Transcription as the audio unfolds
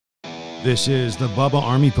This is the Bubba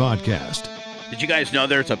Army Podcast. Did you guys know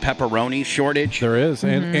there's a pepperoni shortage? There is,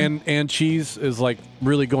 and cheese is like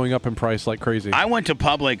really going up in price like crazy. I went to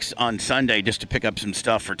Publix on Sunday just to pick up some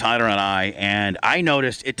stuff for Tyler and I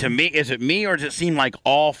noticed it. To me, is it me or does it seem like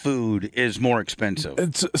all food is more expensive?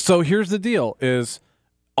 So here's the deal: is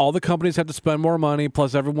all the companies have to spend more money,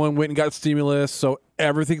 plus everyone went and got stimulus, so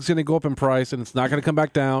everything's going to go up in price, and it's not going to come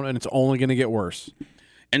back down, and it's only going to get worse.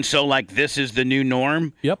 And so, like, this is the new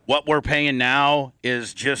norm? Yep. What we're paying now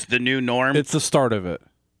is just the new norm? It's the start of it.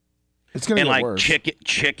 It's going to get worse.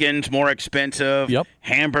 Chicken's more expensive. Yep.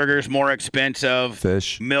 Hamburgers more expensive.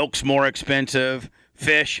 Fish. Milk's more expensive.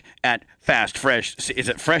 Fish at Fast Fresh. Is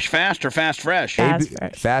it Fresh Fast or Fast Fresh?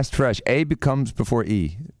 Fast Fresh. A becomes before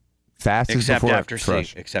E. Fast is before after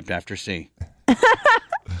fresh. C. Except after C.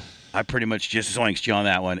 I pretty much just zoinked you on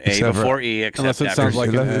that one. A Except before E, except after it sounds C.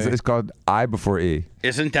 like It's called I before E.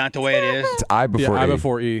 Isn't that the way it is? It's I before E. I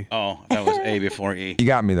before E. Oh, that was A before E. You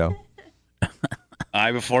got me, though.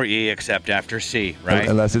 I before E, except after C, right?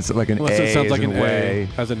 Unless it's like an Unless A it sounds like an way.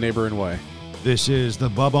 A as a neighbor in way. This is the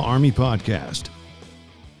Bubba Army Podcast.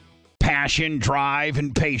 Passion, drive,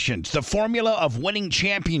 and patience. The formula of winning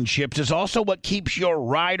championships is also what keeps your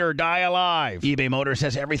ride or die alive. eBay Motors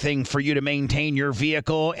has everything for you to maintain your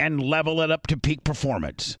vehicle and level it up to peak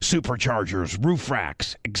performance. Superchargers, roof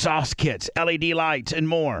racks, exhaust kits, LED lights, and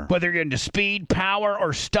more. Whether you're into speed, power,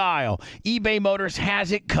 or style, eBay Motors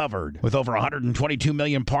has it covered. With over 122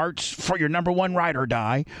 million parts for your number one ride or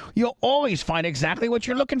die, you'll always find exactly what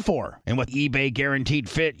you're looking for. And with eBay Guaranteed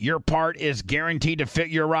Fit, your part is guaranteed to fit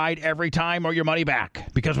your ride every time or your money back.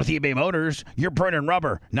 Because with eBay Motors, you're burning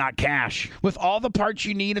rubber, not cash. With all the parts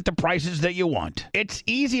you need at the prices that you want. It's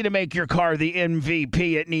easy to make your car the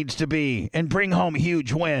MVP it needs to be and bring home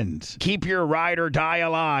huge wins. Keep your ride or die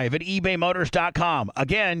alive at ebaymotors.com.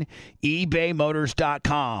 Again,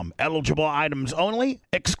 ebaymotors.com. Eligible items only.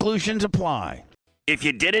 Exclusions apply. If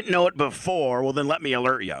you didn't know it before, well, then let me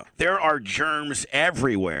alert you. There are germs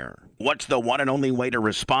everywhere. What's the one and only way to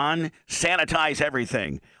respond? Sanitize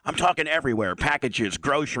everything. I'm talking everywhere. Packages,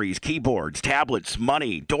 groceries, keyboards, tablets,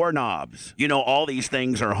 money, doorknobs. You know, all these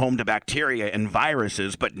things are home to bacteria and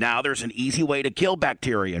viruses, but now there's an easy way to kill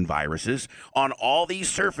bacteria and viruses on all these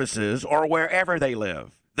surfaces or wherever they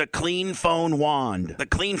live. The Clean Phone Wand. The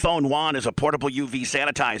Clean Phone Wand is a portable UV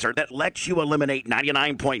sanitizer that lets you eliminate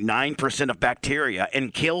 99.9% of bacteria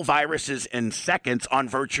and kill viruses in seconds on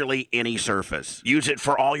virtually any surface. Use it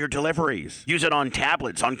for all your deliveries. Use it on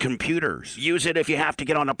tablets, on computers. Use it if you have to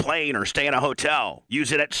get on a plane or stay in a hotel.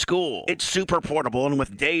 Use it at school. It's super portable, and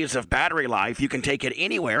with days of battery life, you can take it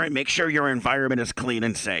anywhere and make sure your environment is clean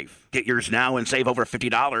and safe. Get yours now and save over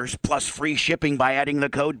 $50 plus free shipping by adding the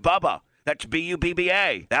code BUBBA. That's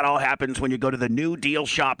BUBBA. That all happens when you go to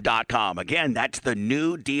thenewdealshop.com. Again, that's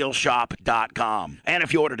thenewdealshop.com. And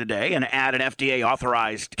if you order today and add an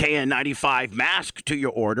FDA-authorized KN95 mask to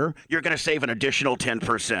your order, you're going to save an additional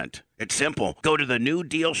 10%. It's simple. Go to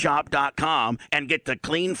thenewdealshop.com and get the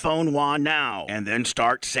Clean Phone Wand now, and then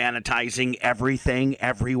start sanitizing everything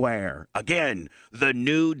everywhere. Again,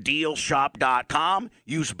 thenewdealshop.com.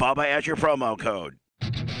 Use Bubba as your promo code.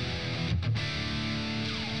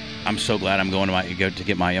 I'm so glad I'm going to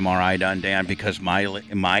get my MRI done, Dan, because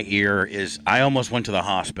my ear is. I almost went to the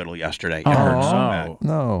hospital yesterday. It hurt so bad.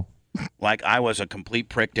 No. Like I was a complete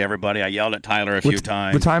prick to everybody. I yelled at Tyler a few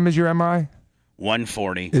times. What time is your MRI?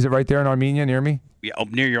 1:40. Is it right there in Armenia near me? Yeah,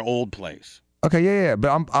 near your old place. Okay, yeah.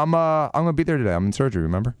 But I'm gonna be there today. I'm in surgery.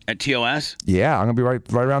 Remember? At TOS? Yeah, I'm gonna be right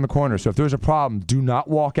around the corner. So if there's a problem, do not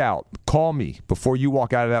walk out. Call me before you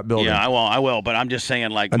walk out of that building. Yeah, I will. But I'm just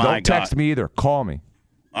saying, like, and my don't text me either. Call me.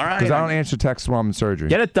 All right. Because I don't answer texts while I'm in surgery.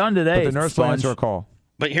 Get it done today. But the nurse will answer a call.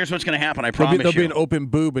 But here's what's going to happen. I promise There'll be an open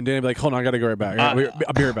boob, and Danny will be like, hold on, I got to go right back. I'll be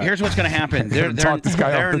right back. Here's what's going to happen. They're Talk this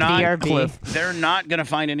guy off the cliff. They're not going to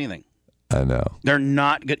find anything. I know. They're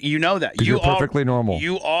not good. You know that. You're perfectly normal.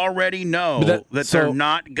 You already know that they're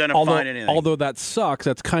not going to find anything. Although that sucks,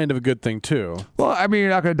 that's kind of a good thing, too. Well, I mean, you're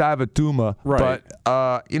not going to die of a tumor. Right.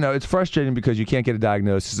 But, it's frustrating because you can't get a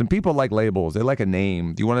diagnosis. And people like labels. They like a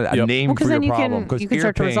name. You want a name for your problem. Because you can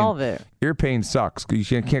start to resolve it. Ear pain sucks. You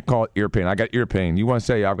can't call it ear pain. I got ear pain. You want to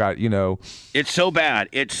say, I've got, It's so bad.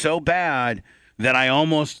 It's so bad that I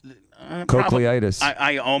almost... cochleaitis.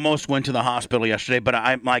 I almost went to the hospital yesterday, but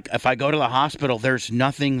I'm like, if I go to the hospital, there's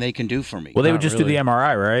nothing they can do for me. Well, they would just do the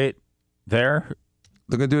MRI, right? There?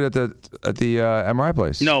 They're going to do it at the MRI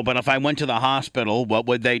place. No, but if I went to the hospital, what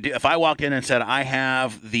would they do? If I walked in and said, I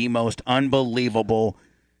have the most unbelievable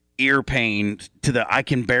ear pain I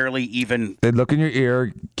can barely even... They'd look in your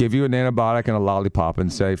ear, give you an antibiotic and a lollipop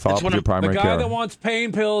and say, follow up with your primary care. The guy that wants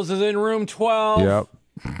pain pills is in room 12. Yep.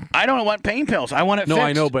 I don't want pain pills. I want it No, fixed.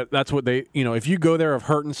 I know, but that's what they, if you go there of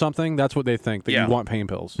hurting something, that's what they think, that you want pain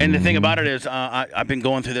pills. And the thing about it is, I've been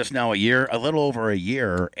going through this now a little over a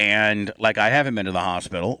year, and like I haven't been to the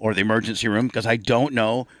hospital or the emergency room because I don't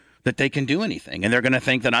know that they can do anything. And they're going to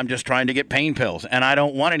think that I'm just trying to get pain pills. And I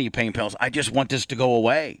don't want any pain pills. I just want this to go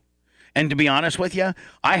away. And to be honest with you,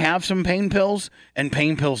 I have some pain pills, and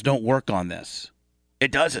pain pills don't work on this.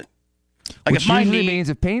 It doesn't. Like Which usually means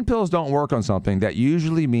if pain pills don't work on something, that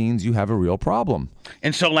usually means you have a real problem.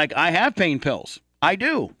 And so, like, I have pain pills. I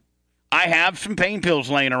do. I have some pain pills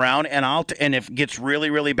laying around, and and if it gets really,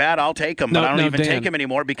 really bad, I'll take them. But I don't even take them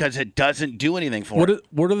anymore because it doesn't do anything for me.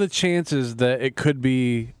 What are the chances that it could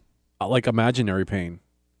be like imaginary pain?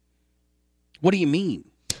 What do you mean?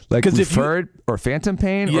 Like referred or phantom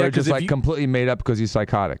pain, or just like completely made up because he's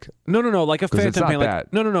psychotic? No, like a phantom pain.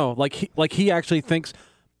 Like, no. Like he actually thinks.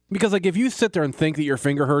 Because, like, if you sit there and think that your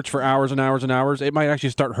finger hurts for hours and hours and hours, it might actually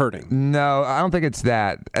start hurting. No, I don't think it's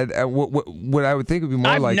that. What I would think would be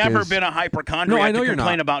more I've never been a hypochondriac to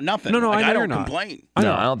complain about nothing. No, like, I know don't complain. I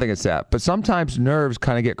don't think it's that. But sometimes nerves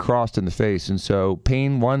kind of get crossed in the face, and so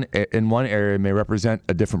pain in one area may represent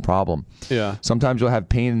a different problem. Yeah. Sometimes you'll have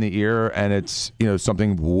pain in the ear, and it's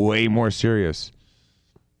something way more serious.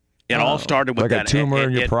 It all started with like a tumor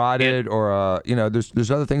in your parotid, or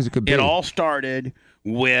there's other things it could be. It all started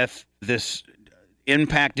with this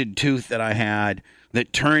impacted tooth that I had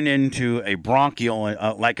that turned into a bronchial,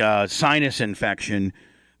 like a sinus infection.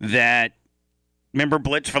 That remember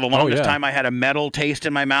Blitz, for the longest time I had a metal taste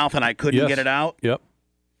in my mouth and I couldn't get it out. Yep.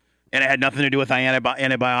 And it had nothing to do with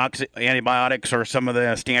antibiotics or some of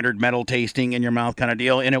the standard metal tasting in your mouth kind of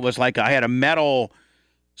deal. And it was like I had a metal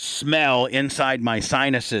smell inside my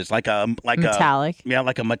sinuses, like a metallic.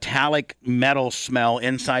 Like a metallic metal smell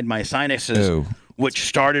inside my sinuses. Ew. Which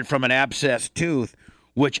started from an abscessed tooth,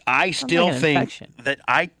 which I still think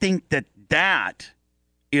that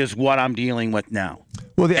is what I'm dealing with now.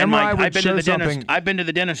 Well, the MRI would show something. I've been to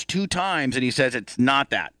the dentist 2 times, and he says it's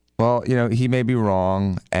not that. Well, he may be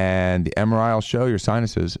wrong, and the MRI will show your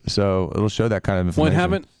sinuses, so it'll show that kind of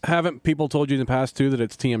information. Well, haven't people told you in the past too that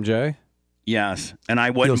it's TMJ? Yes, and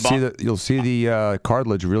I wouldn't. You'll see the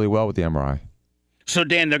cartilage really well with the MRI. So,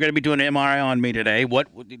 Dan, they're going to be doing an MRI on me today. What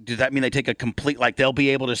does that mean? They take a complete, like, they'll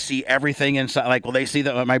be able to see everything inside. Like, will they see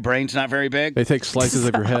that my brain's not very big? They take slices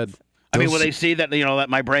of your head. I mean, will they see that that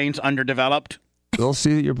my brain's underdeveloped? They'll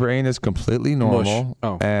see that your brain is completely normal,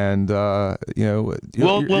 and you're going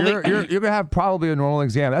to have probably a normal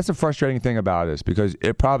exam. That's the frustrating thing about this, because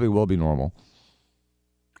it probably will be normal.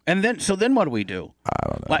 And then what do we do? I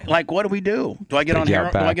don't know. Like what do we do? Do I get on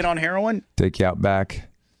heroin? Do I get on heroin? Take you out back.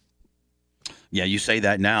 Yeah, you say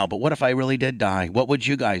that now, but what if I really did die? What would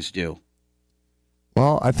you guys do?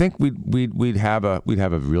 Well, I think we'd have a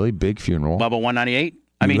really big funeral. Bubba 198.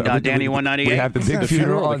 Danny 198. We have the big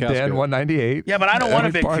funeral on Dan 198. Yeah, but I don't want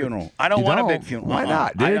a big funeral. I don't want a big funeral. Why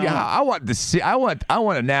not, dude? I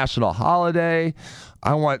want a national holiday.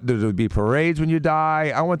 I want there to be parades when you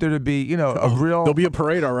die. I want there to be, a real. There'll be a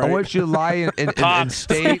parade, all right. I want you to lie in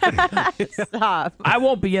state. Stop. I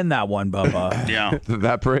won't be in that one, Bubba. Yeah.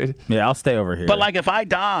 That parade? Yeah, I'll stay over here. But like if I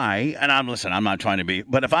die, and I'm not trying to be,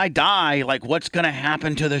 but if I die, like what's going to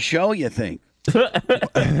happen to the show, you think?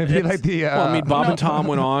 It'd be like Bob and Tom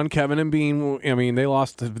went on. Kevin and Bean, they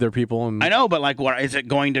lost their people. And I know, but like, what is it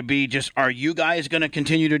going to be? Just are you guys going to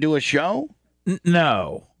continue to do a show?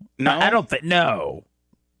 No. I don't think. No.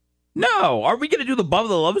 No, are we going to do the Bubba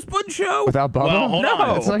the Love Spoon show without Bubba? Well, hold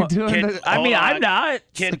on. It's like doing. I'm not.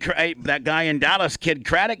 That guy in Dallas, Kid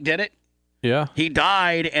Craddock, did it. Yeah, he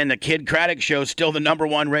died, and the Kid Craddock show is still the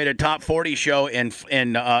 #1 rated top 40 show in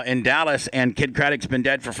Dallas, and Kid Craddock's been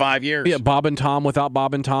dead for 5 years. Yeah, Bob and Tom without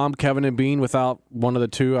Bob and Tom, Kevin and Bean without one of the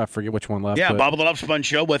two. I forget which one left. Yeah, Bubba the Love Sponge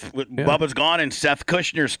show with Bubba's gone, and Seth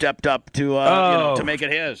Kushner stepped up to to make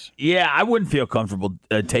it his. Yeah, I wouldn't feel comfortable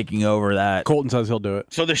taking over that. Colton says he'll do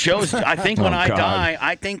it. So the show's. I think when I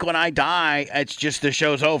die, it's just the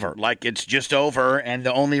show's over. Like it's just over, and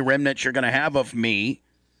the only remnants you're going to have of me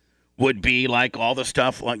would be like all the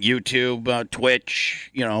stuff like YouTube, Twitch,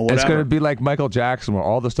 whatever. It's going to be like Michael Jackson, where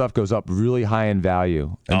all the stuff goes up really high in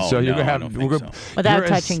value, and so you're going to have without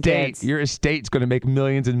touching kids. Your estate's going to make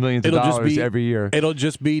millions and millions of dollars every year. It'll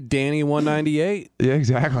just be Danny 198. Yeah,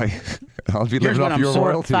 exactly. I'll be living off your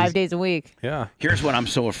royalties 5 days a week. Yeah. Here's what I'm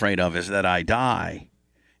so afraid of is that I die,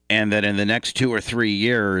 and that in the next 2 or 3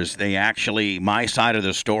 years, they actually my side of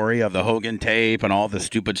the story of the Hogan tape and all the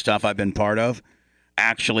stupid stuff I've been part of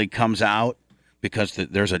actually comes out, because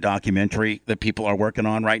there's a documentary that people are working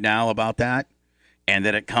on right now about that, and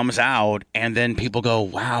that it comes out, and then people go,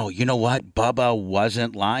 wow, you know what? Bubba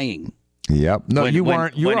wasn't lying. Yep. No, you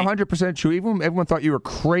weren't. You were 100% true. Even everyone thought you were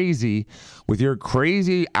crazy with your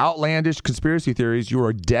crazy, outlandish conspiracy theories. You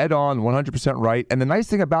were dead on, 100% right. And the nice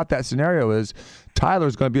thing about that scenario is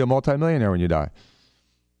Tyler's going to be a multimillionaire when you die.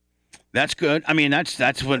 That's good. I mean, that's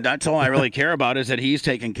all I really care about is that he's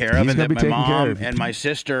taken care of, and that my mom and my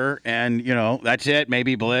sister, and that's it.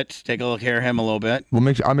 Maybe Blitz, take a look care of him a little bit. I'll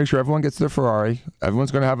make sure everyone gets their Ferrari.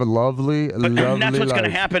 Everyone's going to have a lovely and that's what's going to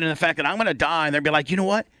happen. In the fact that I'm going to die, and they'll be like, you know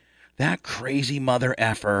what? That crazy mother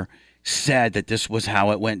effer said that this was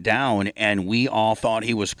how it went down, and we all thought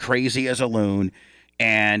he was crazy as a loon,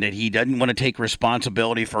 and that he doesn't want to take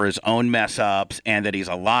responsibility for his own mess ups, and that he's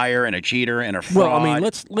a liar and a cheater and a fraud. Well, I mean,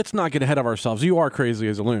 let's not get ahead of ourselves. You are crazy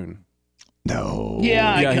as a loon. No.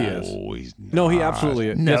 Yeah, he is. No, he's not. No, he absolutely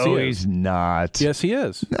is. No, yes, he he's not. Yes, he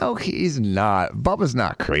is. No, he's not. Bubba's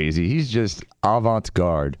not crazy. He's just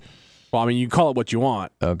avant-garde. Well, I mean, you call it what you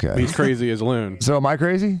want. Okay. He's crazy as a loon. So am I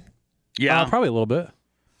crazy? Yeah. Probably a little bit.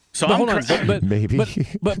 So but hold on. But, maybe.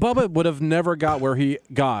 But Bubba would have never got where he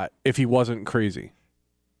got if he wasn't crazy.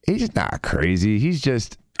 He's not crazy. He's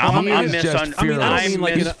just fearless.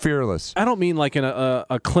 He's fearless. I don't mean like in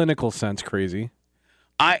a clinical sense crazy.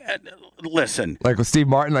 Listen. Like with Steve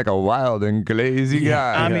Martin, like a wild and crazy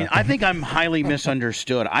guy. I mean, I think I'm highly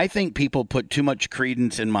misunderstood. I think people put too much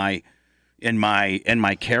credence in my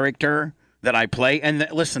character that I play. And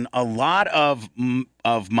listen, a lot of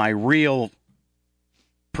my real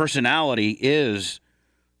personality is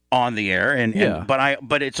on the air,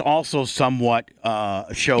 but it's also somewhat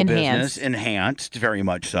show business enhanced, very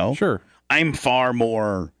much so. Sure, I'm far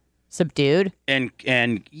more subdued and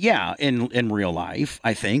yeah, in real life,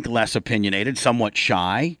 I think less opinionated, somewhat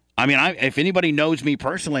shy. I mean, if anybody knows me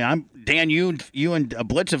personally, I'm Dan. You and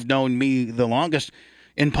Blitz have known me the longest.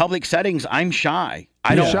 In public settings, I'm shy.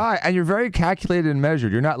 You're shy, and you're very calculated and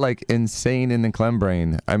measured. You're not like insane in the clem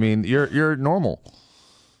brain. I mean, you're normal.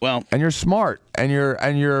 Well, and you're smart, and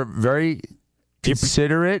you're very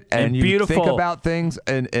considerate, and you beautiful. think about things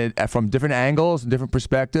and from different angles and different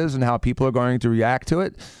perspectives, and how people are going to react to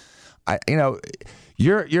it.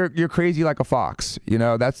 You're crazy like a fox.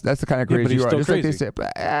 That's the kind of crazy you are. Just crazy. Like they say,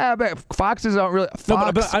 but foxes aren't really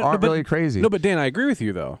aren't really crazy. No, but Dan, I agree with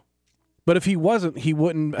you though. But if he wasn't, he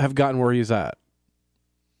wouldn't have gotten where he's at.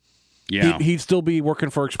 Yeah, he'd still be working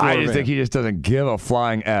for Explorer. I just think he just doesn't give a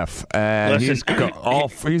flying F, and he's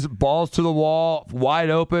balls to the wall, wide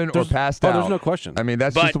open, or passed out. There's no question. I mean,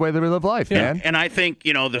 that's just the way that we live life, man. And I think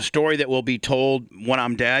the story that will be told when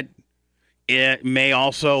I'm dead, it may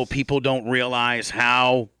also people don't realize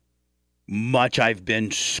how much I've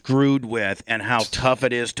been screwed with, and how tough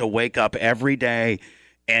it is to wake up every day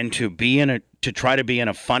and to try to be in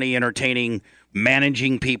a funny, entertaining,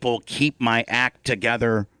 managing people, keep my act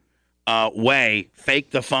together way,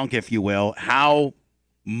 fake the funk, if you will, how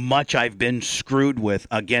much I've been screwed with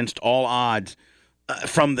against all odds,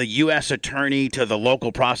 from the U.S. attorney to the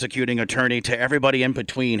local prosecuting attorney to everybody in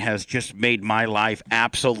between, has just made my life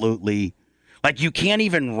absolutely, like, you can't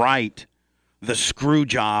even write the screw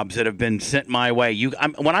jobs that have been sent my way.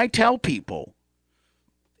 When I tell people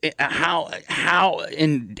how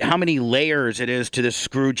many layers it is to this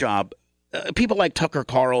screw job, people like Tucker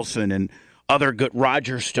Carlson and other good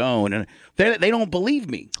Roger Stone, and they don't believe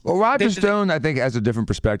me. Well, Roger Stone, I think, has a different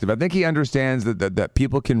perspective. I think he understands that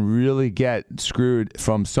people can really get screwed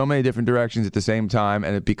from so many different directions at the same time,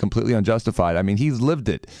 and it be completely unjustified. I mean, he's lived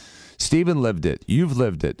it. Steven lived it. You've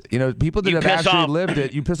lived it. People that have actually lived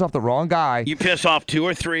it, you piss off the wrong guy. You piss off 2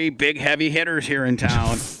 or 3 big heavy hitters here in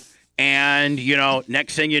town. And,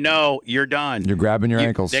 next thing you know, you're done. You're grabbing your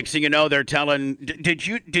ankles. Next thing you know, they're telling.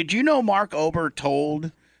 Did you know Mark Ober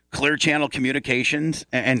told Clear Channel Communications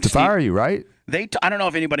and to fire you, right? I don't know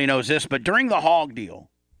if anybody knows this, but during the hog deal,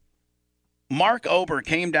 Mark Ober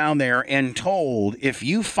came down there and told, if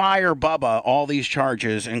you fire Bubba, all these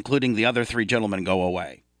charges, including the other 3 gentlemen, go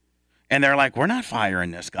away. And they're like, we're not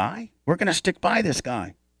firing this guy. We're going to stick by this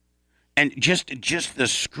guy. And just the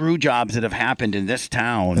screw jobs that have happened in this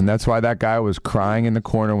town. And that's why that guy was crying in the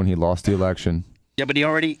corner when he lost the election. Yeah, but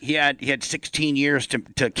he had 16 years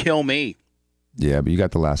to kill me. Yeah, but you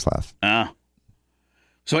got the last laugh.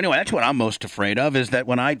 So anyway, that's what I'm most afraid of, is that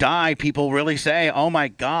when I die, people really say, oh, my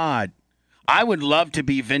God, I would love to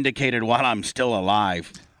be vindicated while I'm still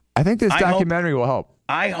alive. I think this documentary will help.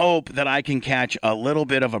 I hope that I can catch a little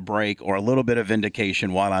bit of a break or a little bit of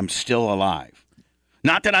vindication while I'm still alive.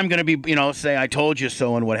 Not that I'm going to be, say I told you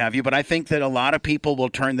so and what have you, but I think that a lot of people will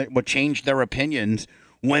change their opinions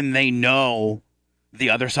when they know the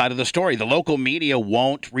other side of the story. The local media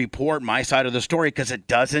won't report my side of the story because it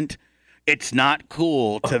doesn't It's not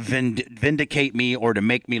cool to vindicate me or to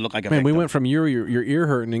make me look like a Man, victim. we went from your ear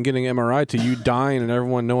hurting and getting MRI to you dying and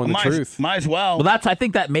everyone knowing the truth. Might as well. Well, I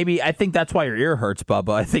think that's why your ear hurts,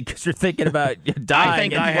 Bubba. I think because you're thinking about dying. I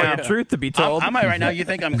think I have the truth to be told. I'm right now. You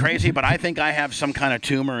think I'm crazy, but I think I have some kind of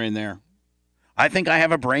tumor in there. I think I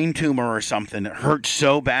have a brain tumor or something. It hurts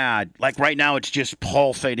so bad. Like right now, it's just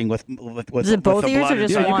pulsating with Is it both the ears blood or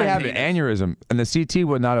just Yeah, you one? could have an aneurysm, and the CT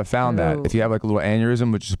would not have found that. If you have like a little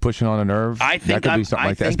aneurysm, which is pushing on a nerve, that could be something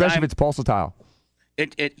like that, especially if it's pulsatile.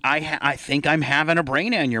 I think I'm having a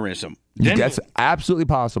brain aneurysm. That's absolutely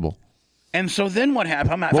possible. And so then what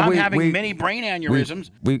happens? If I'm having many brain aneurysms.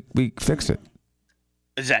 We fix it.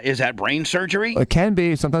 Is that brain surgery? It can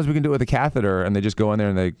be. Sometimes we can do it with a catheter, and they just go in there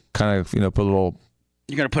and they kind of put a little.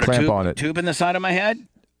 You're going to put clamp a on it. tube in the side of my head?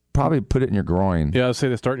 Probably put it in your groin. Yeah, I'd say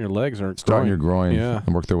they start in your legs or Start in your groin. Yeah.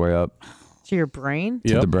 And work their way up To your brain?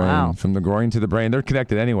 to the brain. Wow. From the groin to the brain, they're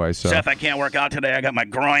connected anyway. So Seth, I can't work out today. I got my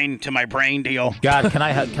groin to my brain deal. God, can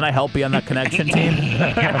I help you on that connection team?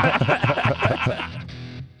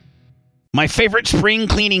 My favorite spring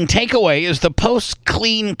cleaning takeaway is the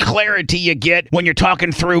post-clean clarity you get when you're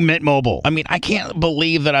talking through Mint Mobile. I mean, I can't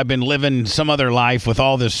believe that I've been living some other life with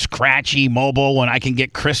all this scratchy mobile when I can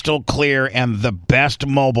get crystal clear and the best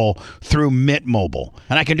mobile through Mint Mobile.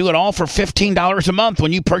 And I can do it all for $15 a month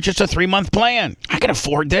when you purchase a 3-month plan. I can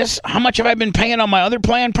afford this. How much have I been paying on my other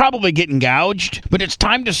plan? Probably getting gouged. But it's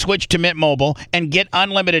time to switch to Mint Mobile and get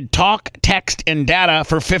unlimited talk, text, and data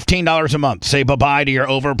for $15 a month. Say bye-bye to your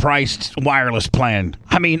overpriced wireless plan.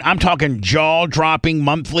 I mean, I'm talking jaw-dropping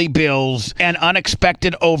monthly bills and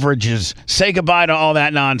unexpected overages. Say goodbye to all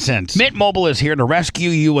that nonsense. Mint Mobile is here to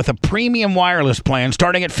rescue you with a premium wireless plan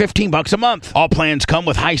starting at $15 a month. All plans come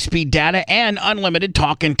with high-speed data and unlimited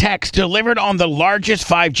talk and text delivered on the largest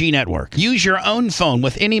 5G network. Use your own phone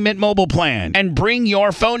with any Mint Mobile plan and bring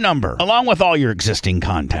your phone number along with all your existing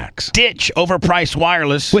contacts. Ditch overpriced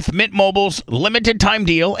wireless with Mint Mobile's limited time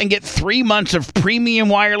deal and get 3 months of premium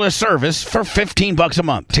wireless service for $15 a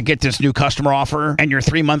month. To get this new customer offer and your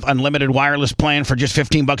 3-month unlimited wireless plan for just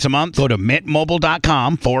 $15 a month, go to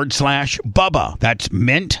mintmobile.com/Bubba. That's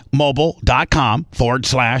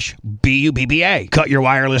mintmobile.com/BUBBA. Cut your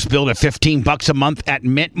wireless bill to $15 a month at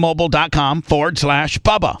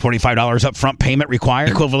mintmobile.com/Bubba. $45 upfront payment required,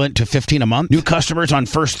 equivalent to $15 a month. New customers on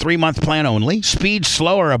first 3-month plan only. Speed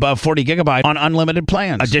slower above 40 gigabyte on unlimited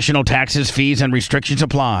plans. Additional taxes, fees, and restrictions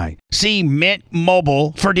apply. See Mint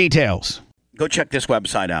Mobile for details. Go check this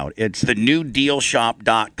website out. It's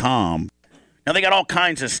thenewdealshop.com. Now, they got all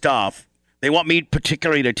kinds of stuff. They want me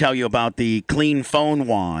particularly to tell you about the clean phone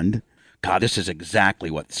wand. God, this is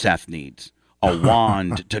exactly what Seth needs. A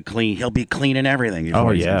wand to clean. He'll be cleaning everything.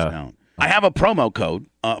 Oh, yeah. I have a promo code,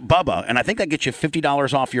 Bubba, and I think that gets you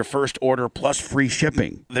 $50 off your first order plus free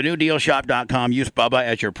shipping. Thenewdealshop.com. Use Bubba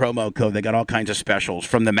as your promo code. They got all kinds of specials,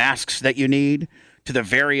 from the masks that you need to the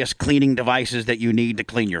various cleaning devices that you need to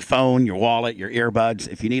clean your phone, your wallet, your earbuds,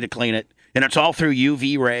 if you need to clean it. And it's all through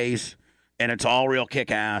UV rays, and it's all real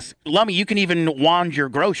kick-ass. Lummy, you can even wand your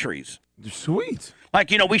groceries. sweet.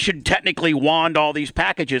 Like, we should technically wand all these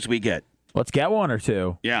packages we get. Let's get one or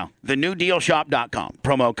two. Yeah. Thenewdealshop.com.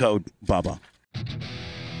 Promo code Bubba.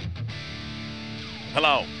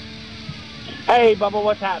 Hello. Hey, Bubba,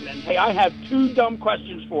 what's happening? Hey, I have 2 dumb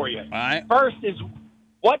questions for you. All right. First is,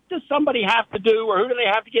 what does somebody have to do, or who do they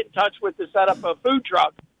have to get in touch with to set up a food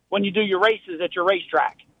truck when you do your races at your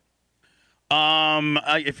racetrack?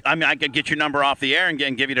 I could get your number off the air and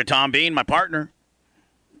give you to Tom Bean, my partner.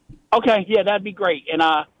 Okay, yeah, that'd be great. And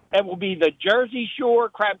that will be the Jersey Shore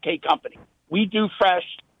Crab Cake Company. We do fresh,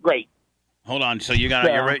 great. Hold on. So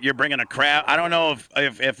you're bringing a crab. I don't know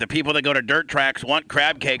if the people that go to dirt tracks want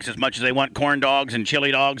crab cakes as much as they want corn dogs and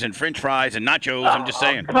chili dogs and French fries and nachos. I'm just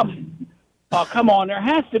saying. Come on. There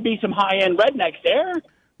has to be some high-end rednecks there.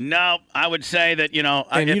 No, I would say that,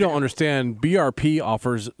 And you don't understand, BRP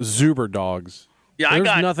offers Zuber dogs. Yeah,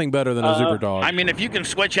 There's nothing better than a Zuber dog. I mean, if you can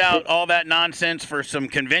switch out all that nonsense for some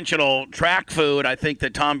conventional track food, I think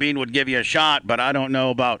that Tom Bean would give you a shot, but I don't know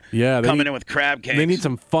about coming in with crab cakes. They need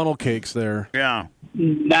some funnel cakes there. Yeah.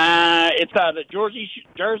 Nah, it's the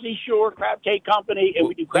Jersey Shore Crab Cake Company, and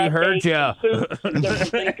we do crab cakes. We heard you.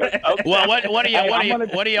 Okay. Well, what do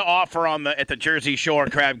you offer at the Jersey Shore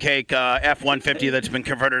Crab Cake F-150 that's been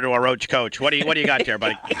converted to a roach coach? What do you got there,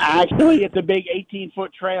 buddy? Actually, it's a big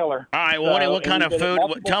 18-foot trailer. All right. Well, what kind of food?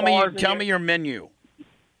 Tell me your menu.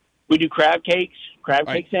 We do crab cakes.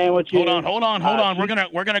 Cake sandwiches. Hold on.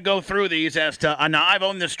 We're gonna go through these as to. Now I've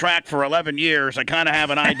owned this track for 11 years. I kind of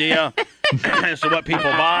have an idea as to what people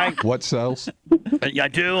buy. What sells? Yeah, I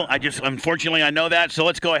do. Unfortunately I know that. So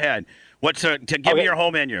let's go ahead. Give me your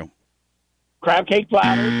whole menu. crab cake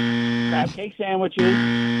platters, crab cake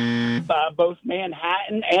sandwiches, both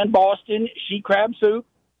Manhattan and Boston sheet crab soup,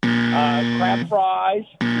 crab fries,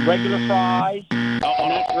 regular fries, and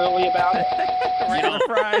that's really about it. Regular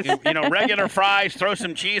fries. Regular fries. Throw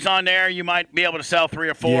some cheese on there. You might be able to sell 3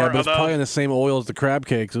 or 4 Yeah, of but it's those. probably in the same oil as the crab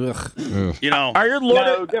cakes. Ugh. Are your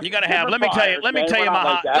Lord? You got to have. Let me tell you. Let me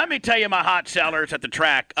tell you my hot sellers at the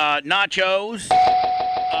track. Nachos,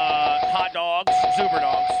 hot dogs, super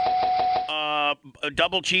dogs,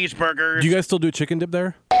 double cheeseburgers. Do you guys still do chicken dip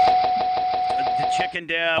there? The chicken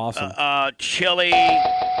dip, Awesome. chili,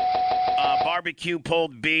 barbecue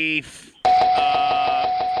pulled beef,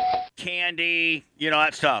 candy,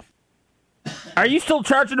 that stuff. Are you still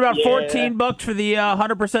charging about Yeah. $14 for the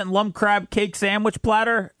 100% lump crab cake sandwich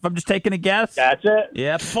platter? If I'm just taking a guess. That's it.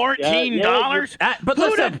 Yep. $14? But who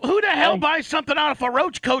listen, the hell buys something out of a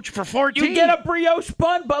roach coach for $14? you get a brioche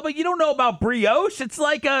bun, Bubba. You don't know about brioche. It's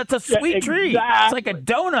like it's a sweet treat. It's like a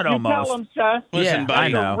donut You almost. tell them, Seth. Listen, Yeah, buddy. I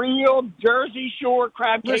know. Real Jersey Shore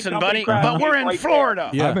crab cake. Listen, company buddy, crab but cake we're in right Florida.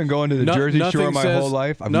 Yeah. I've been going to the Jersey Shore nothing my says- whole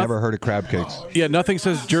life. I've noth- never heard of crab cakes. Yeah, nothing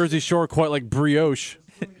says Jersey Shore quite like brioche.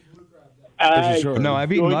 there. No,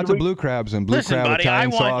 I've eaten lots of blue crabs and blue Listen, crab buddy,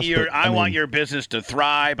 Italian I want sauce. your but, I want mean, your business to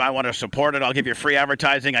thrive. I want to support it. I'll give you free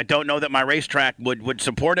advertising. I don't know that my racetrack would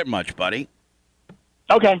support it much, buddy.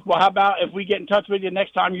 Okay, well, how about if we get in touch with you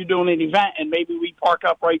next time you're doing an event, and maybe we park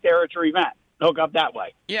up right there at your event, hook up that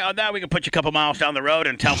way. Yeah, now we can put you a couple miles down the road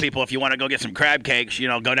and tell people if you want to go get some crab cakes,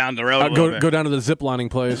 go down the road a little bit. Go down to the zip lining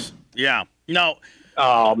place. Yeah. No,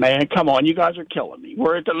 Oh man, come on, you guys are killing me.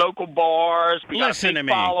 We're at the local bars. We Listen got a to big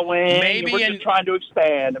me. following. Maybe we're in- just trying to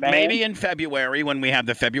expand, man. maybe in February when we have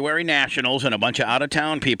the February Nationals and a bunch of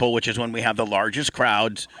out-of-town people, which is when we have the largest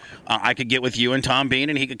crowds, I could get with you and Tom Bean,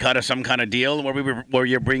 and he could cut us some kind of deal where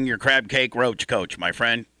you bring your crab cake roach coach, my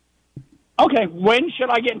friend. Okay, when should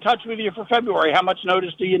I get in touch with you for February? How much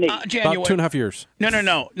notice do you need? January. About 2.5 years.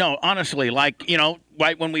 No. Honestly, right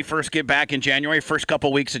when we first get back in January, first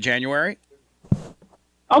couple weeks of January.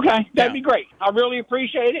 Okay, that'd Yeah. be great. I really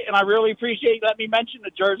appreciate it, and I really appreciate you letting me mention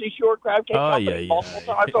the Jersey Shore Crab Cake Company multiple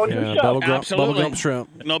times on your show. Absolutely. Bubblegum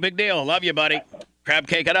shrimp. No big deal. Love you, buddy. Crab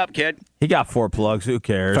cake it up, kid. He got 4 plugs. Who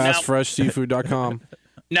cares? Fastfreshseafood.com.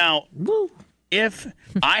 Now, if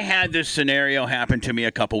I had this scenario happen to me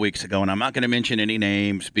a couple weeks ago, and I'm not going to mention any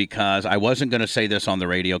names because I wasn't going to say this on the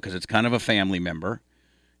radio because it's kind of a family member,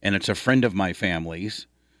 and it's a friend of my family's,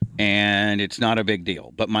 and it's not a big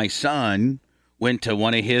deal. But my son went to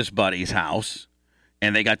one of his buddies' house,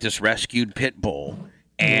 and they got this rescued pit bull,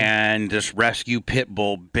 and this rescue pit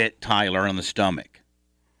bull bit Tyler on the stomach.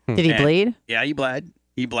 Did he bleed? Yeah, he bled,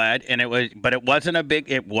 and it wasn't a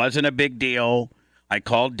big deal. I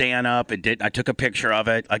called Dan up. I took a picture of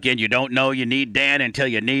it. Again, you don't know you need Dan until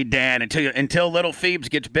you need Dan. Until little Phoebes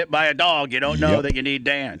gets bit by a dog, you don't know that you need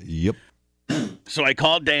Dan. Yep. So I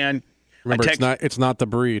called Dan. Remember, it's not the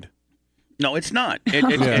breed. No, it's not.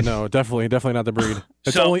 No, definitely not the breed.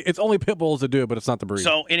 It's only pit bulls that do it, but it's not the breed.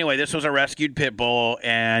 So anyway, this was a rescued pit bull,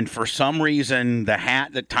 and for some reason, the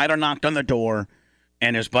hat that Tyler knocked on the door,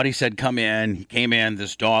 and his buddy said, "Come in." He came in.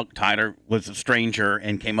 This dog, Tyler, was a stranger,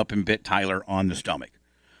 and came up and bit Tyler on the stomach.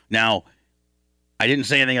 Now, I didn't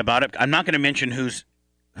say anything about it. I'm not going to mention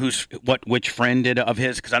which friend did of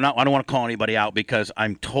his because I don't want to call anybody out because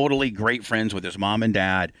I'm totally great friends with his mom and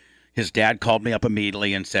dad. His dad called me up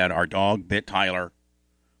immediately and said, "Our dog bit Tyler.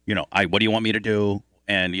 What do you want me to do?"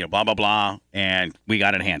 And blah blah blah. And we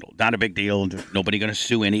got it handled. Not a big deal. Nobody going to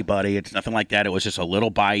sue anybody. It's nothing like that. It was just a little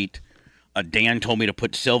bite. Dan told me to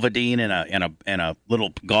put Silvadine in a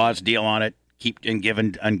little gauze deal on it.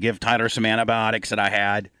 Give Tyler some antibiotics that I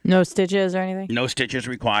had. No stitches or anything? No stitches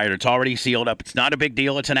required. It's already sealed up. It's not a big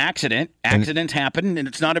deal. It's an accident. Accidents happen, and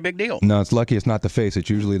it's not a big deal. No, it's lucky it's not the face. It's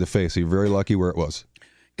usually the face. You're very lucky where it was.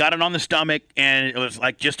 Got it on the stomach, and it was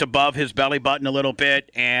like just above his belly button a little bit,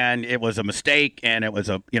 and it was a mistake, and it was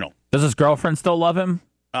Does his girlfriend still love him?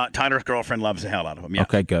 Tyler's girlfriend loves the hell out of him. Yeah.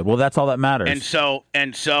 Okay, good. Well, that's all that matters.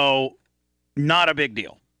 And so, not a big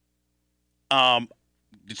deal.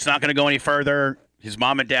 It's not going to go any further. His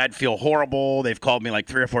mom and dad feel horrible. They've called me like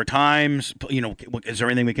 3 or 4 times. Is there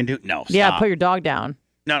anything we can do? No. Stop. Yeah, put your dog down.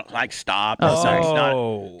 No, stop. Oh,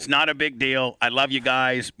 sorry. It's not a big deal. I love you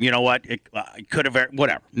guys. You know what? It could have,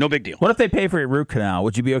 whatever. No big deal. What if they pay for your root canal?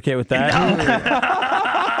 Would you be okay with that?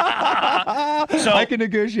 So I can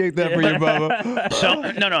negotiate that for you, Bubba. So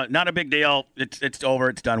no, not a big deal. It's over.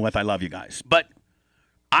 It's done with. I love you guys. But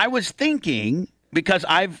I was thinking because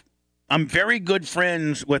I'm very good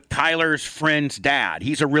friends with Tyler's friend's dad.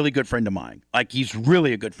 He's a really good friend of mine. Like he's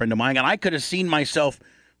really a good friend of mine, and I could have seen myself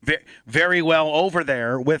very well over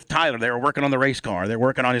there with Tyler. They were working on the race car. They were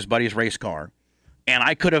working on his buddy's race car. And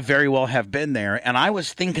I could have very well have been there. And I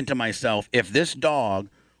was thinking to myself, if this dog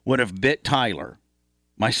would have bit Tyler,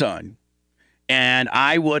 my son, and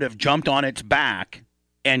I would have jumped on its back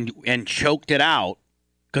and choked it out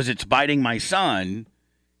because it's biting my son,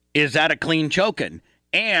 is that a clean choking?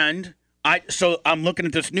 And so I'm looking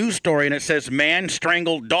at this news story, and it says man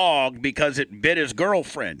strangled dog because it bit his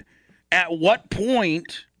girlfriend. At what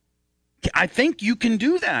point, I think you can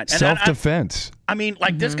do that. And Self-defense. I mean,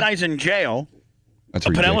 like this guy's in jail. That's A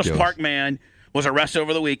ridiculous. Pinellas Park man was arrested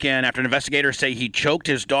over the weekend after investigators say he choked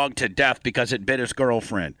his dog to death because it bit his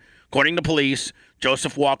girlfriend. According to police,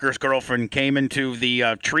 Joseph Walker's girlfriend came into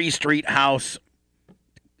the Tree Street house.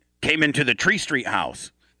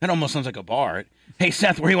 That almost sounds like a bar. Hey,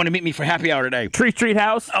 Seth, where do you want to meet me for happy hour today? Tree Street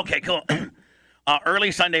House. Okay, cool.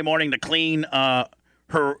 Early Sunday morning to clean her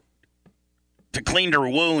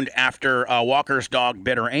wound after Walker's dog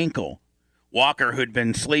bit her ankle. Walker, who'd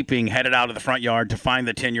been sleeping, headed out of the front yard to find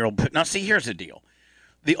the 10-year-old. Now, see, here's the deal.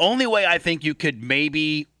 The only way I think you could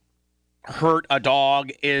maybe hurt a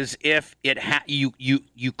dog is if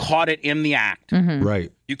you caught it in the act.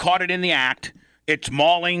 Right. You caught it in the act. It's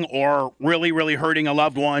mauling or really, really hurting a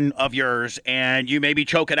loved one of yours, and you maybe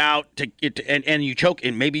choke it out and you choke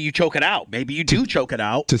it out. Maybe you do choke it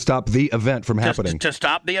out To stop the event from happening. To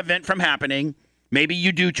stop the event from happening. Maybe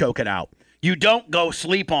you do choke it out. You don't go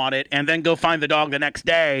sleep on it and then go find the dog the next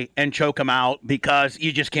day and choke him out, because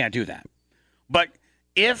you just can't do that. But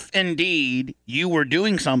if indeed you were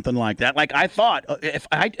doing something like that, like I thought, if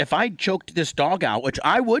I choked this dog out, which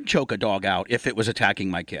I would choke a dog out if it was attacking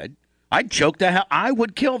my kid, I'd choke the hell. I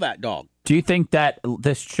would kill that dog. Do you think that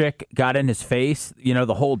this chick got in his face,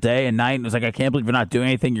 the whole day and night and was like, I can't believe you're not doing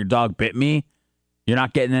anything. Your dog bit me. You're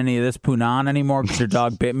not getting any of this punan anymore because your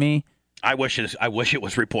dog bit me. I wish it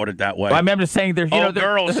was reported that way. Well, I mean, I'm just saying there's,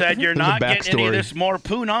 girl said you're not getting any of this more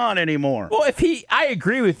punan anymore. Well, I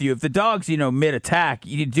agree with you. If the dog's, mid-attack,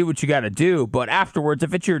 you do what you got to do. But afterwards,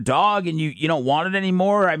 if it's your dog and you don't want it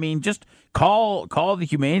anymore, I mean, just call the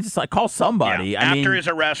humane. Just call somebody. Yeah. After his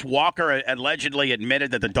arrest, Walker allegedly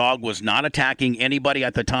admitted that the dog was not attacking anybody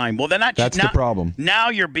at the time. Well, then that's the problem. Now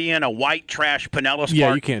you're being a white trash Pinellas Yeah,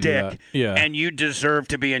 Park you can't do dick, that. Yeah. and you deserve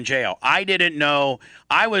to be in jail. I didn't know.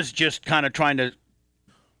 I was just kind of trying to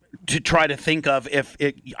try to think of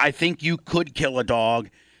I think you could kill a dog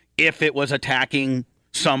if it was attacking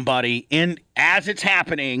somebody as it's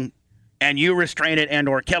happening, and you restrain it and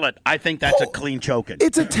or kill it. I think that's a clean choking.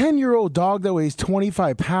 It's a 10-year-old dog that weighs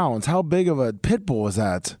 25 pounds. How big of a pit bull is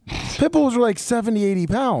that? Pit bulls are like 70, 80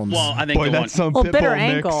 pounds. Well, I think that's some Well, pit bitter bull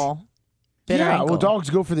mix. ankle. Well, dogs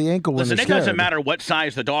go for the ankle when Listen, they're it doesn't scared. matter what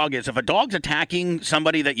size the dog is. If a dog's attacking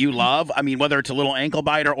somebody that you love, I mean, whether it's a little ankle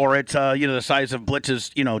biter or it's the size of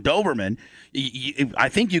Blitz's Doberman, I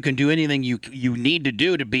think you can do anything you need to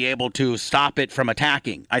do to be able to stop it from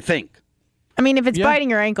attacking. I think. I mean, if it's biting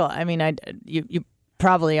your ankle, I mean, you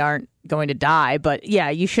probably aren't going to die, but yeah,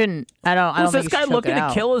 you shouldn't. I don't Was think this you guy should choke looking it to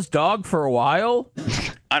out. kill his dog for a while?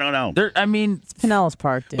 I don't know. Pinellas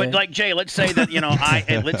Park, dude. But like Jay, let's say that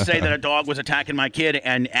let's say that a dog was attacking my kid,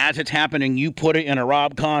 and as it's happening, you put it in a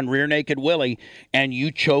Rob Conn rear naked Willie, and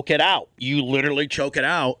you choke it out. You literally choke it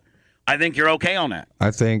out. I think you're okay on that.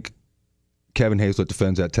 I think Kevin Hazlett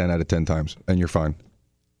defends that 10 out of 10 times, and you're fine.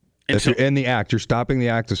 And If you're in the act, you're stopping the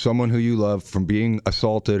act of someone who you love from being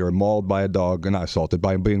assaulted or mauled by a dog, or not assaulted,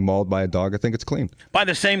 by being mauled by a dog, I think it's clean. By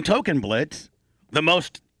the same token, Blitz,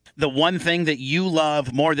 the one thing that you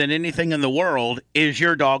love more than anything in the world is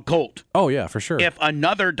your dog Colt. Oh, yeah, for sure. If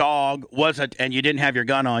another dog and you didn't have your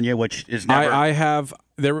gun on you, which is never. I have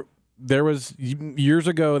there was years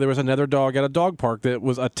ago, there was another dog at a dog park that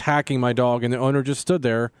was attacking my dog, and the owner just stood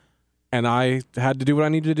there, and I had to do what I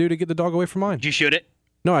needed to do to get the dog away from mine. Did you shoot it?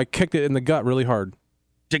 No, I kicked it in the gut really hard.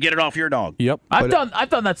 To get it off your dog? Yep. I've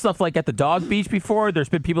done that stuff like at the dog beach before. There's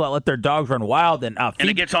been people that let their dogs run wild, and And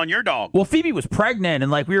it gets on your dog. Well, Phoebe was pregnant,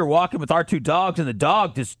 and like we were walking with our two dogs, and the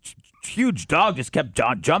dog, this huge dog, just kept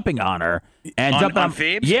jumping on her and jumping on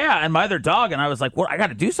Phoebe. Yeah, and my other dog, and I was like, "Well, I got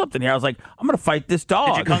to do something here." I was like, "I'm going to fight this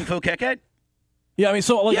dog." Did you kung fu kick it? Yeah, I mean,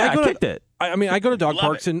 so like, Yeah, I kicked it. I mean, I go to dog Love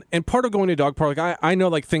parks, it. and part of going to a dog park, like I know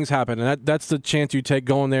like things happen, and that's the chance you take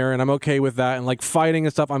going there, and I'm okay with that, and like fighting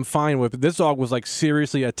and stuff, I'm fine with. But this dog was like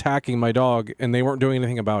seriously attacking my dog, and they weren't doing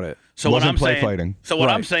anything about it. So what Wasn't I'm play saying, fighting. So what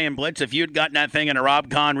I'm Right. saying, Blitz, if you'd gotten that thing in a Rob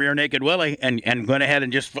Conn rear naked Willie and went ahead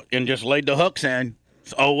and just laid the hooks in,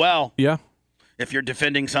 oh well. Yeah. if you're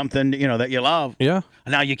defending something, that you love. Yeah.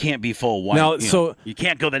 Now you can't be full white. Now, you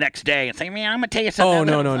can't go the next day and say, "Man, I'm gonna tell you something."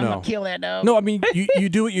 Oh, no. I'm gonna kill that dog. No, I mean you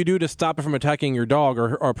do what you do to stop it from attacking your dog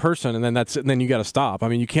or a person, and then you got to stop. I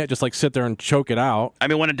mean, you can't just like sit there and choke it out. I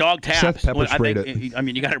mean, when a dog taps, Seth pepper I sprayed think, I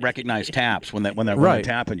mean, you got to recognize taps when they're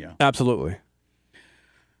tapping you. Absolutely.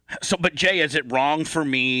 So, but Jay, is it wrong for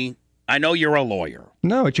me? I know you're a lawyer.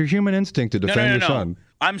 No, it's your human instinct to defend your son.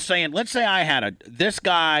 I'm saying, let's say I had this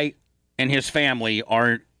guy and his family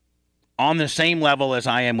are on the same level as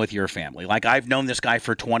I am with your family. Like, I've known this guy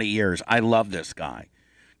for 20 years. I love this guy.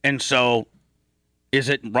 And so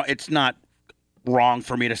it's not wrong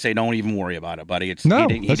for me to say, don't even worry about it, buddy. That's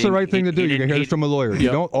the right thing to do. You can hear this from a lawyer. You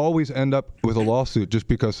don't always end up with a lawsuit just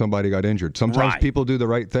because somebody got injured. Sometimes people do the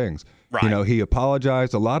right things. Right. He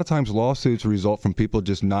apologized. A lot of times lawsuits result from people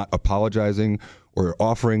just not apologizing or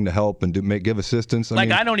offering to help and give assistance.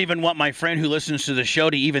 I don't even want my friend who listens to the show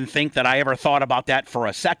to even think that I ever thought about that for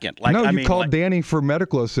a second. You called Danny for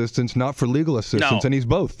medical assistance, not for legal assistance, and he's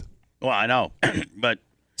both. Well, I know, but...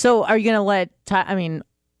 So are you going to let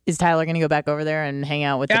is Tyler going to go back over there and hang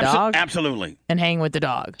out with the dog? Absolutely. And hang with the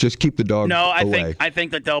dog? Just keep the dog away. I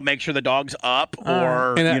think that they'll make sure the dog's up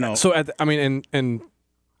I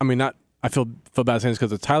feel bad saying this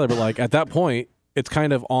because it's Tyler, but at that point, it's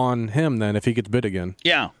kind of on him then if he gets bit again.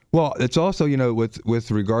 Yeah. Well, it's also,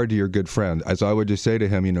 with regard to your good friend, as I would just say to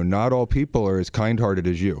him, not all people are as kind-hearted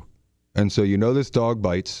as you. And so this dog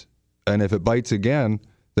bites, and if it bites again,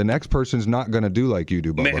 the next person's not going to do like you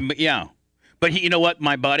do, Bubba. Yeah. But you know what?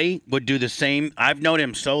 My buddy would do the same. I've known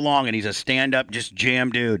him so long, and he's a stand-up, just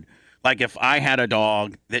jam dude. Like, if I had a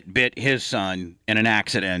dog that bit his son in an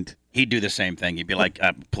accident, he'd do the same thing. He'd be like,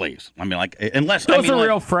 please. I mean, unless... Those are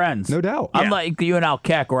real friends. No doubt. Unlike you and Al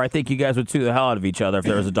Keck, where I think you guys would sue the hell out of each other if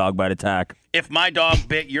there was a dog bite attack. If my dog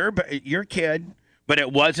bit your kid, but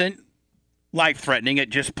it wasn't life-threatening,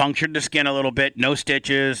 it just punctured the skin a little bit, no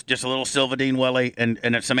stitches, just a little Silvadene Willie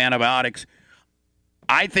and some antibiotics...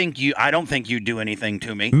 I don't think you'd do anything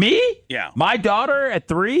to me. Me? Yeah. My daughter at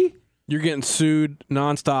 3? You're getting sued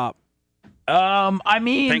nonstop.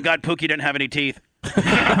 Thank God Pookie didn't have any teeth. You're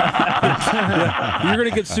going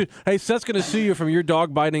to get sued. Hey, Seth's going to sue you from your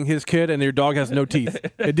dog biting his kid, and your dog has no teeth.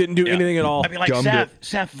 It didn't do anything at all. I'd be like,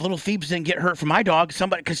 Seth, little Phoebes didn't get hurt from my dog,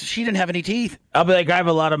 because she didn't have any teeth. I'll be like, I have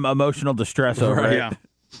a lot of emotional distress over it. Yeah.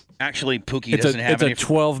 Actually, Pookie doesn't have any. It's a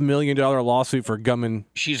 $12 million lawsuit for gumming.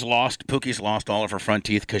 Pookie lost all of her front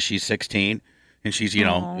teeth because she's 16, and she's,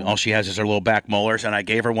 all she has is her little back molars, and I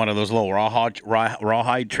gave her one of those little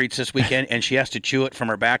rawhide treats this weekend, and she has to chew it from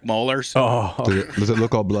her back molars. Oh. Does it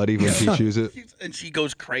look all bloody when she chews it? And she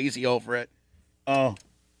goes crazy over it. Oh.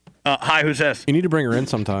 Hi, who's this? You need to bring her in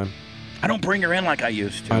sometime. I don't bring her in like I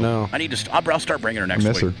used to. I know. I need to. I'll start bringing her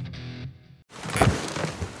next week.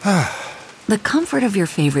 Her. The comfort of your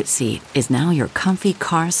favorite seat is now your comfy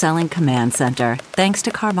car-selling command center, thanks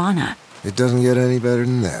to Carvana. It doesn't get any better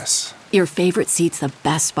than this. Your favorite seat's the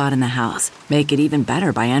best spot in the house. Make it even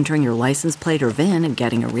better by entering your license plate or VIN and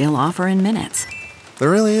getting a real offer in minutes.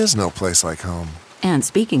 There really is no place like home. And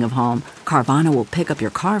speaking of home, Carvana will pick up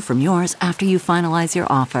your car from yours after you finalize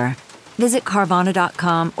your offer. Visit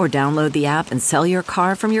Carvana.com or download the app and sell your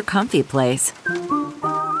car from your comfy place.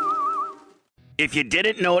 If you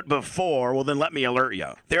didn't know it before, well, then let me alert you.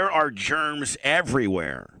 There are germs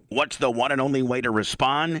everywhere. What's the one and only way to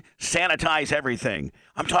respond? Sanitize everything.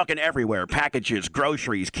 I'm talking everywhere. Packages,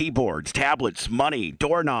 groceries, keyboards, tablets, money,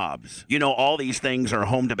 doorknobs. All these things are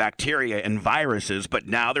home to bacteria and viruses, but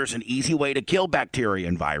now there's an easy way to kill bacteria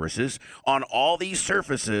and viruses on all these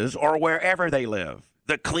surfaces or wherever they live.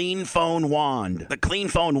 The Clean Phone Wand. The Clean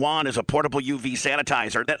Phone Wand is a portable UV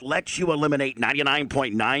sanitizer that lets you eliminate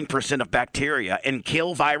 99.9% of bacteria and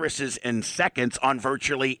kill viruses in seconds on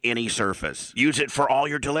virtually any surface. Use it for all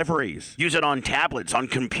your deliveries. Use it on tablets, on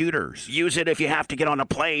computers. Use it if you have to get on a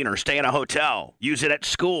plane or stay in a hotel. Use it at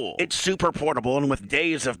school. It's super portable, and with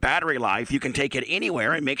days of battery life, you can take it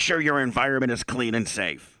anywhere and make sure your environment is clean and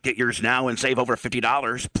safe. Get yours now and save over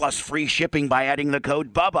 $50 plus free shipping by adding the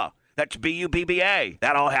code BUBBA. That's BUBBA.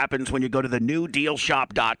 That all happens when you go to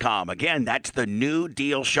thenewdealshop.com. Again, that's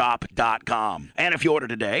thenewdealshop.com. And if you order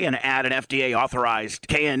today and add an FDA-authorized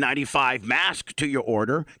KN95 mask to your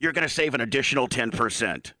order, you're going to save an additional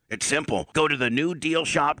 10%. It's simple. Go to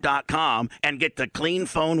thenewdealshop.com and get the Clean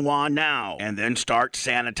Phone Wand now, and then start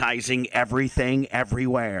sanitizing everything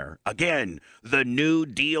everywhere. Again,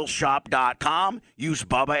 thenewdealshop.com. Use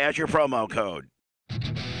Bubba as your promo code.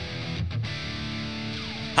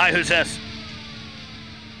 Hi, who's this?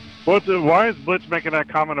 Why is Blitz making that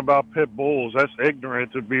comment about pit bulls? That's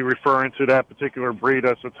ignorant to be referring to that particular breed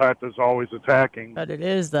as the type that's always attacking. But it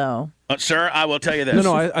is, though. Sir, I will tell you this.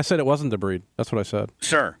 No, I said it wasn't the breed. That's what I said.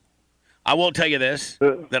 Sir, I will tell you this,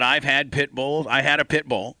 that I've had pit bulls. I had a pit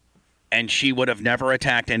bull, and she would have never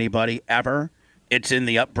attacked anybody ever. It's in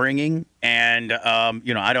the upbringing, and,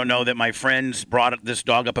 I don't know that my friends brought this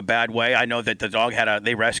dog up a bad way. I know that the dog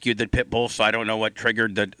they rescued the pit bull, so I don't know what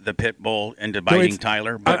triggered the pit bull into biting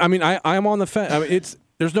Tyler. But I'm on the fence.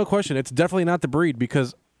 There's no question. It's definitely not the breed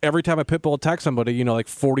because every time a pit bull attacks somebody, like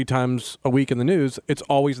 40 times a week in the news, it's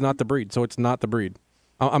always not the breed, so it's not the breed.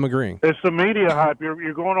 I'm agreeing. It's the media hype.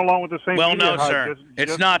 You're going along with the same media hype. Well, no, sir.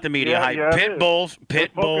 It's not the media hype. Pit bulls. On the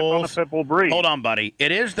pit bull breed. Hold on, buddy.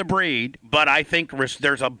 It is the breed, but I think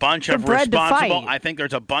there's a bunch of responsible. I think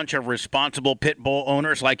there's a bunch of responsible pit bull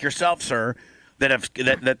owners like yourself, sir,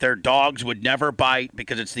 that their dogs would never bite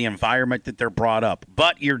because it's the environment that they're brought up.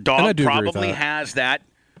 But your dog probably has that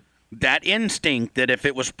instinct that if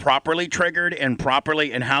it was properly triggered and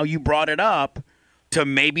how you brought it up, to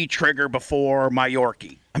maybe trigger before my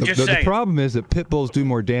Yorkie. I'm just saying. The problem is that pit bulls do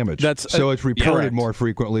more damage. So it's reported more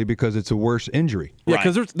frequently because it's a worse injury. Yeah,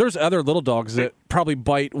 because there's other little dogs that probably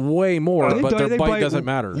bite way more, but their bite doesn't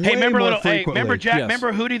matter. Hey, remember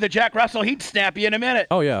Hootie the Jack Russell? He'd snap you in a minute.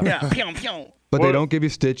 Oh, yeah. Yeah, pew, pew. But they don't give you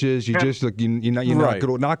stitches. You just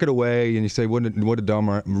knock it away, and you say, "What a dumb,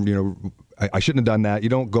 I shouldn't have done that." You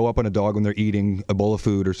don't go up on a dog when they're eating a bowl of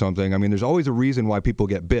food or something. I mean, there's always a reason why people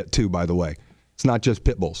get bit too. By the way, it's not just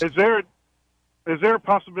pit bulls. Is there a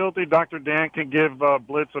possibility Dr. Dan can give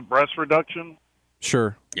Blitz a breast reduction?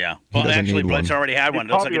 Sure. Yeah. Well, actually, Blitz already had one.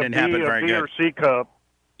 It looks like it didn't happen very good. A B or C cup.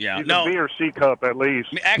 Yeah. No. A B or C cup at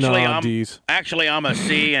least. Actually, I'm a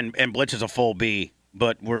C, and Blitz is a full B.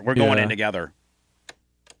 But we're going in together.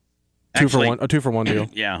 A 2-for-1 deal.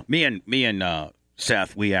 Yeah. Me and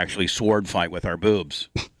Seth, we actually sword fight with our boobs.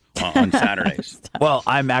 On Saturdays. Well,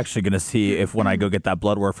 I'm actually going to see if when I go get that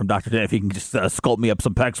blood work from Dr. Dan, if he can just sculpt me up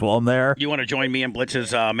some pecs while I'm there. You want to join me and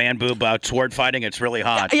Blitz's man boob sword fighting? It's really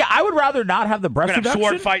hot. Yeah, I would rather not have the breast reduction.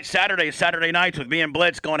 Sword fight Saturday nights with me and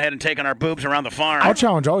Blitz going ahead and taking our boobs around the farm. I'll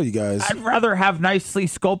challenge all you guys. I'd rather have nicely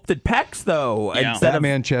sculpted pecs, though. Yeah. Instead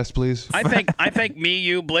Batman chest, please. I think me,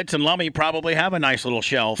 you, Blitz, and Lummy probably have a nice little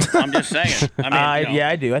shelf. I'm just saying. Yeah,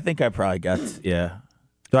 I do. I think I probably got,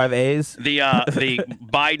 Do I have A's? The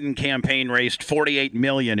Biden campaign raised $48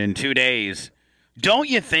 million in 2 days. Don't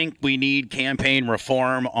you think we need campaign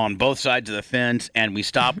reform on both sides of the fence, and we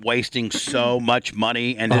stop wasting so much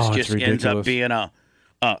money, and this just ends up being a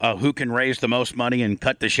who can raise the most money and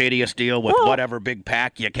cut the shadiest deal with whatever big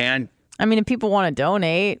PAC you can? I mean, if people want to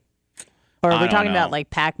donate, or are we talking about like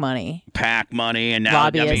PAC money? PAC money, and now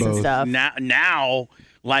lobbyists and stuff. Now.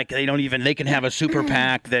 Like they can have a super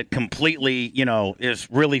PAC that completely, is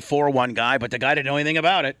really for one guy, but the guy didn't know anything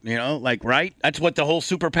about it, right? That's what the whole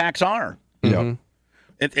super PACs are. Yeah.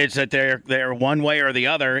 It's that they're one way or the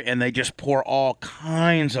other, and they just pour all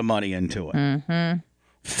kinds of money into it. Mm-hmm.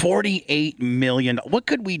 $48 million. What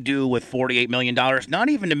could we do with $48 million? Not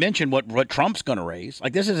even to mention what Trump's going to raise.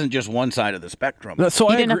 Like, this isn't just one side of the spectrum. So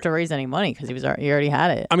he didn't have to raise any money because he already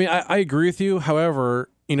had it. I mean, I agree with you. However,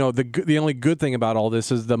 the only good thing about all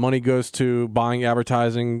this is the money goes to buying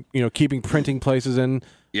advertising, keeping printing places in,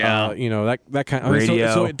 that kind of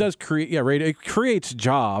radio. So it does create, radio. It creates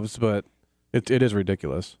jobs, but it is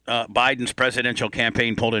ridiculous. Biden's presidential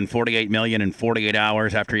campaign pulled in $48 million in 48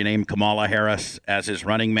 hours after he named Kamala Harris as his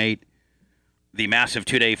running mate. The massive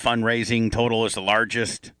 2-day fundraising total is the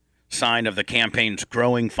largest sign of the campaign's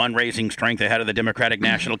growing fundraising strength ahead of the Democratic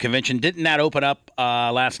National Convention. Didn't that open up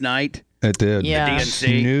last night? It did. Yeah. The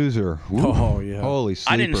DNC. Snoozer. Woo. Oh, yeah. Holy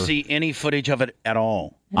sleeper. I didn't see any footage of it at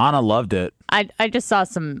all. Anna loved it. I just saw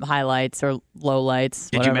some highlights or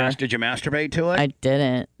lowlights. Did you masturbate to it? I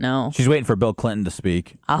didn't. No. She's waiting for Bill Clinton to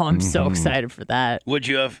speak. Oh, I'm so excited for that. Would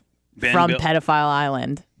you have been from Pedophile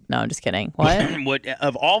Island? No, I'm just kidding. What?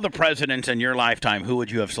 Of all the presidents in your lifetime, who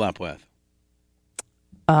would you have slept with?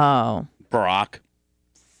 Oh. Barack.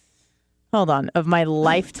 Hold on. Of my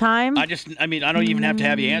lifetime? I don't even have to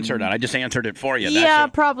have you answer that. I just answered it for you.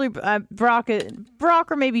 Probably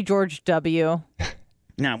Barack or maybe George W.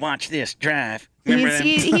 Now watch this drive. He was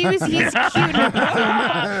cute in a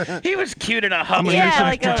buffoon. He was cute in a hub.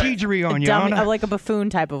 Like strategery on you, Anna. Like a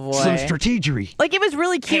buffoon type of way. Some strategery. Like it was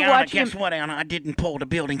really cute Anna, watching guess what, Anna? I didn't pull the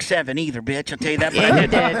Building 7 either, bitch. I'll tell you that. But Yeah, I you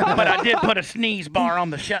did. But I did put a sneeze bar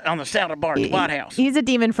on the salad bar at the White House. He's a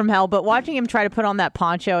demon from hell, but watching him try to put on that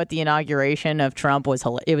poncho at the inauguration of Trump was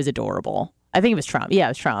adorable. I think it was Trump. Yeah, it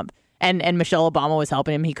was Trump. And Michelle Obama was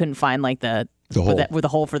helping him. He couldn't find like the hole with a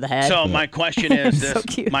hole for the head. So my question is this. So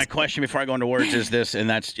cute. My question before I go into words is this, and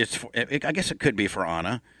that's just. I guess it could be for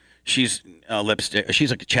Anna. She's a lipstick.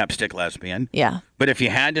 She's like a chapstick lesbian. Yeah. But if you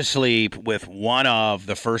had to sleep with one of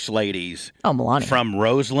the first ladies, Melania. from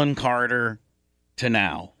Rosalind Carter to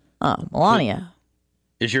now, Melania.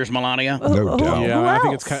 Is yours Melania? No doubt. Yeah, Who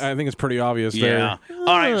I think it's pretty obvious there. Yeah.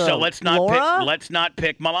 All right. So let's not Laura? pick. Let's not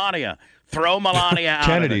pick Melania. Throw Melania out.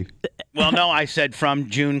 Kennedy. Of it. Well, no, I said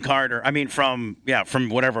from June Carter. I mean, from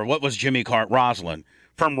whatever. What was Jimmy Carter? Rosalind.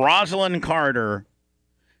 From Rosalind Carter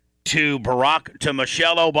to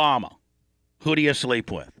Michelle Obama. Who do you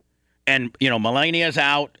sleep with? And Melania's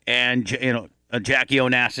out, and Jackie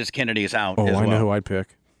Onassis Kennedy's out. Oh, as I well. know who I'd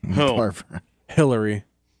pick. Who? Hillary.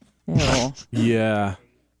 Ew. Yeah.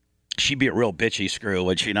 She'd be a real bitchy screw,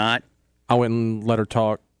 would she not? I wouldn't let her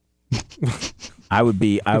talk. I would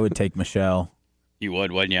take Michelle. You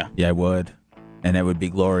would, wouldn't you? Yeah, I would. And it would be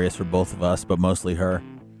glorious for both of us, but mostly her.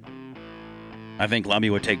 I think Lummy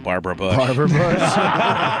would take Barbara Bush. Barbara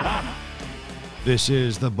Bush. This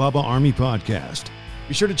is the Bubba Army Podcast.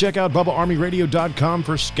 Be sure to check out BubbaArmyRadio.com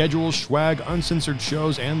for schedules, swag, uncensored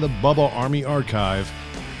shows, and the Bubba Army Archive.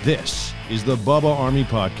 This is the Bubba Army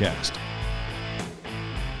Podcast.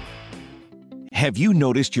 Have you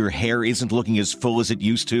noticed your hair isn't looking as full as it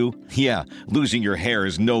used to? Yeah, losing your hair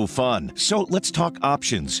is no fun. So let's talk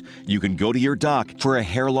options. You can go to your doc for a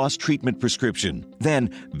hair loss treatment prescription. Then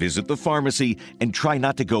visit the pharmacy and try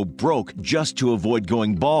not to go broke just to avoid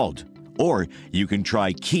going bald. Or you can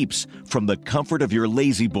try Keeps from the comfort of your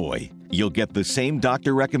lazy boy. You'll get the same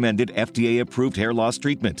doctor-recommended FDA-approved hair loss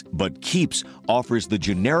treatment, but Keeps offers the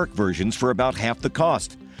generic versions for about half the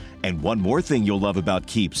cost. And one more thing you'll love about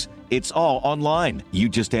Keeps. It's all online. You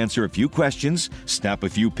just answer a few questions, snap a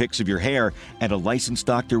few pics of your hair, and a licensed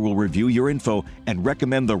doctor will review your info and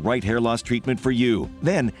recommend the right hair loss treatment for you.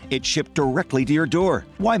 Then it's shipped directly to your door.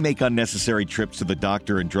 Why make unnecessary trips to the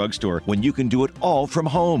doctor and drugstore when you can do it all from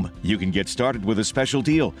home? You can get started with a special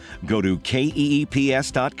deal. Go to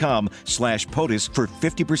keeps.com/POTUS for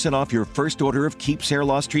 50% off your first order of Keeps hair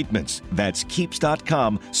loss treatments. That's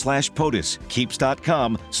keeps.com/POTUS.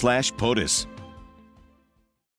 Keeps.com/POTUS.